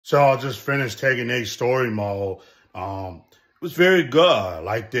So I just finished Tekken 8 story mode. It was very good. I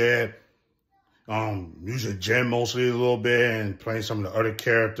liked it. Using Jin mostly a little bit and playing some of the other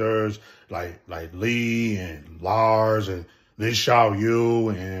characters like Lee and Lars and Lin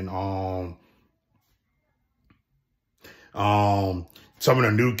Xiaoyu and some of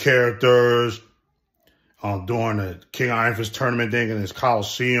the new characters. Doing the King of Iron Fist tournament thing in this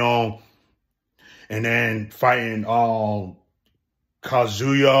Coliseum. And then fighting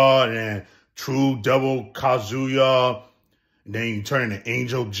Kazuya and then True Double Kazuya. And then you turn into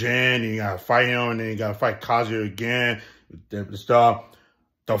Angel Jin and you gotta fight him and then you gotta fight Kazuya again. The stuff.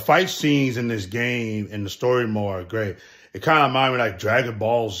 The fight scenes in this game and the story mode are great. It kind of reminds me like Dragon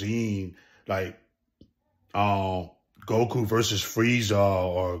Ball Z, like Goku versus Frieza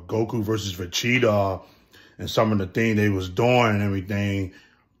or Goku versus Vegeta and some of the things they was doing and everything.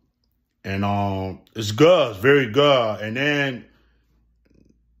 And it's good. It's very good. And then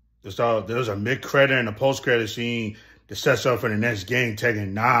there's a mid-credit and a post-credit scene that sets up for the next game,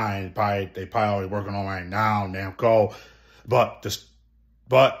 Tekken 9. They probably already working on right now, Namco. But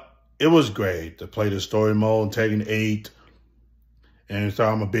it was great to play the story mode, Tekken 8. And so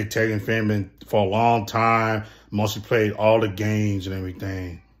I'm a big Tekken fan, been for a long time. Mostly played all the games and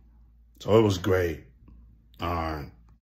everything. So it was great. All right.